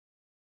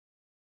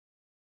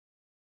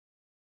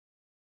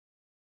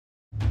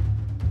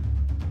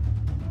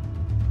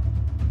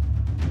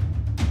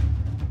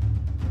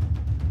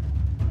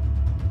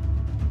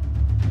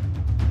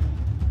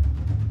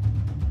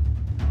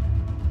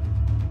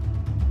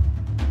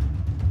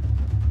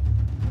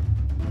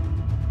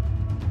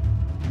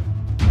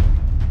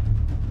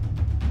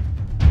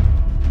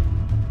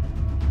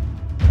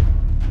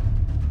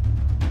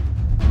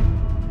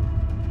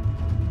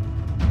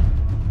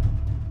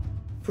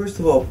First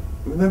of all,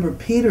 remember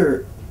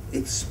Peter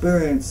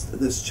experienced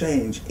this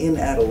change in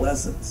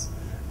adolescence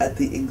at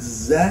the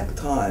exact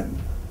time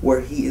where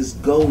he is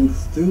going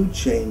through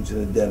change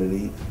in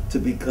identity to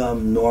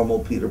become normal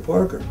Peter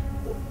Parker.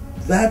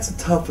 That's a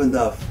tough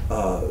enough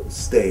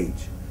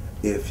stage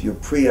if your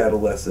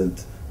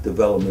pre-adolescent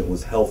development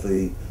was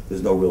healthy,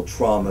 there's no real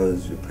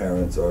traumas, your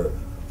parents are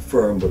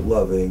firm but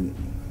loving.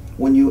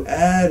 When you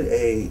add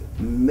a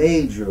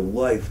major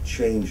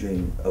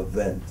life-changing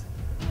event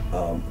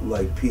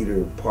like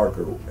Peter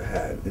Parker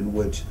had, in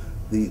which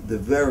the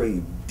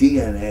very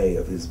DNA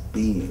of his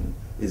being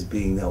is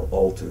being now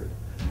altered,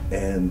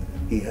 and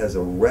he has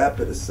a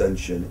rapid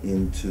ascension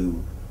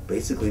into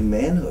basically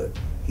manhood.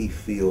 He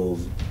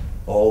feels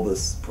all the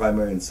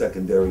primary and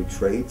secondary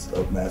traits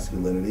of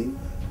masculinity,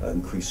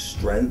 increased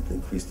strength,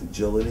 increased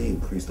agility,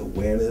 increased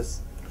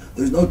awareness.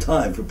 There's no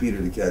time for Peter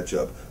to catch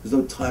up. There's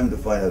no time to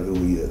find out who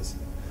he is.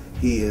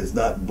 He is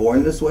not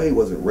born this way, he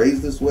wasn't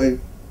raised this way.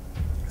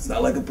 It's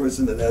not like a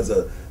person that has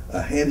a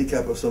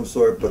handicap of some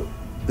sort, but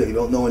they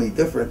don't know any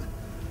different.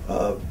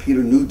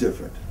 Peter knew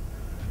different.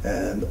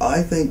 And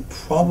I think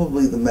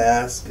probably the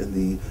mask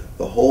and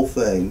the whole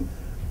thing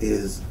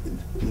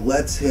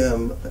lets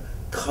him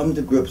come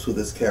to grips with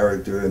this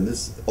character and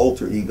this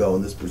alter ego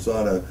and this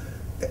persona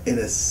in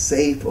as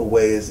safe a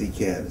way as he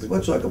can. It's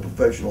much like a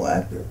professional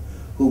actor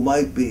who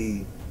might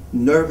be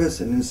nervous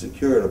and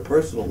insecure in a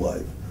personal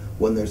life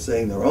when they're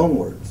saying their own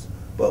words,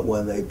 but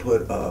when they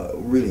put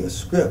reading a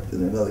script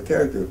in another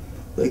character,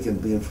 they can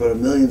be in front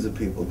of millions of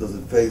people. It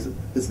doesn't faze them.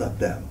 It's not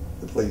them.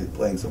 They're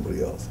playing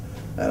somebody else.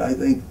 And I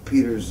think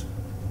Peter's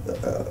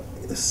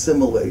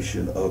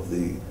assimilation of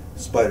the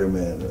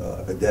Spider-Man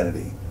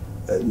identity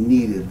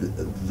needed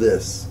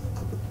this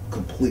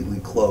completely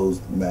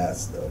closed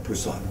masked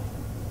persona.